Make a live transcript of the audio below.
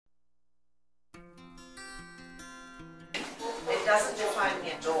doesn't define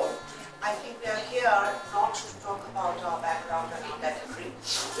me at all. I think we are here not to talk about our background and our pedigree.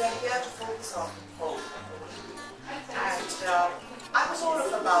 We are here to focus on hope. And I was all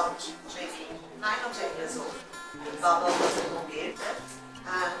of about maybe 9 or 10 years old. Baba was in Mumbai,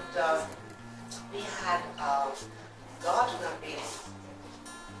 and we had a gardener named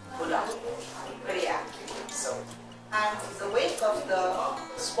Rupa, very active. So, and the wake of the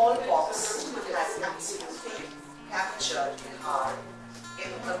smallpox has absolutely captured her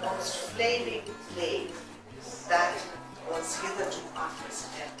in the most flaming plague that was hitherto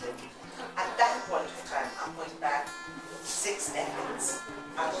unprecedented. At that point of time, I'm going back 6 decades.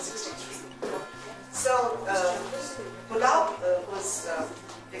 I was 63. So Gulab was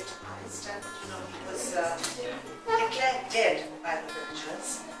victimized, and he was declared dead by the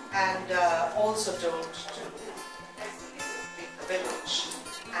villagers, and also told to leave the village.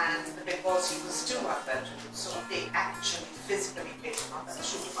 And because he was too unwell to do so, they actually physically picked him up and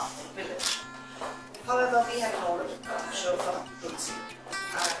threw him out of the village. However, we had an old chauffeur, Tulsi,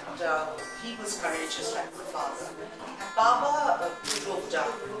 and he was courageous like my father. And Baba drove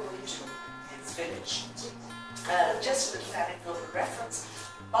down to his village. Just a little anecdotal reference.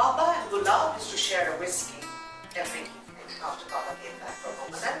 Baba and Gulab used to share a whiskey every evening after Baba came back from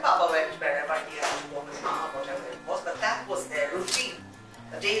home. And then Baba went wherever he had to go with Mama, whatever it was, but that was their routine.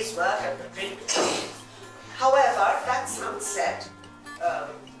 The day's work and the drink. However, that sunset,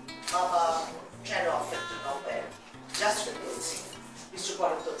 Baba tread off into nowhere, just with Tulsi. We used to call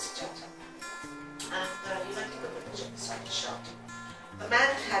him Tulsi Chata. And he went to the village and started shouting. The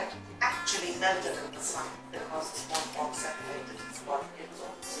man had actually melted in the sun because the smallpox had affected his body, it was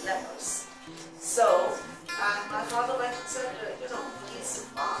almost lepers. So, my father went and said, he's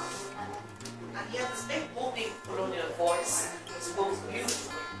fine. And he had this big booming colonial voice. He spoke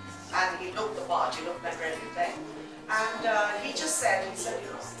beautifully, and he looked the part. He looked like everything. And he just said,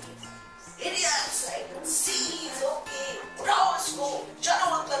 idiots, I can see, it's okay. Bravo,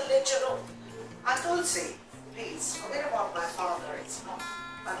 Chakravarti, lecture. And Tulsi, please, forget about my father. It's not.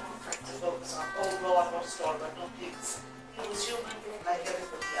 I'm not trying to focus on, oh God, what a stalwart. No, please. He was human like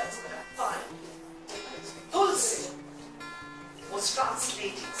everybody else, but I'm fine. Tulsi was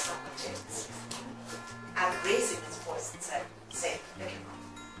translating some of the text and raising his voice and said, say,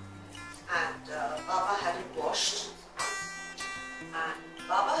 and Baba had it washed, and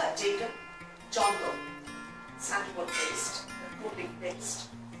Baba had taken chondo, sandalwood paste, the cooling paste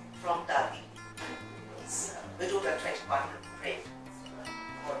from Dadi, his widowed at 21 and prayed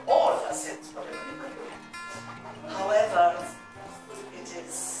for all her sins, whatever they might be. However, it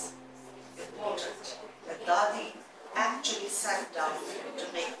is important that Dadi actually sat down to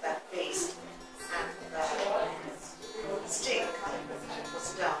make that paste, and the stick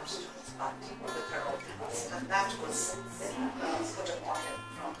was down to his butt with her own hands, and that was put upon him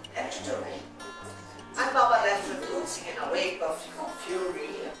from head to toe. And Baba left with Tulsi in a wake of fury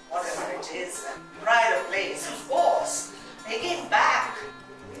and whatever it is, and pride of place, of course. They came back,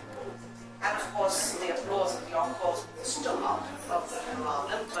 and of course the applause and the encores stood out of the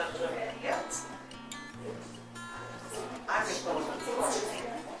environment, but everybody else. I recall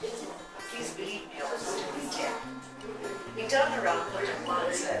please believe me, I was not even 10. He turned around, looked at me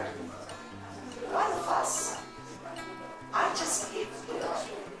and said, one of us, I just gave you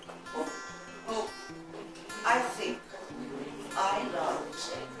hope. I think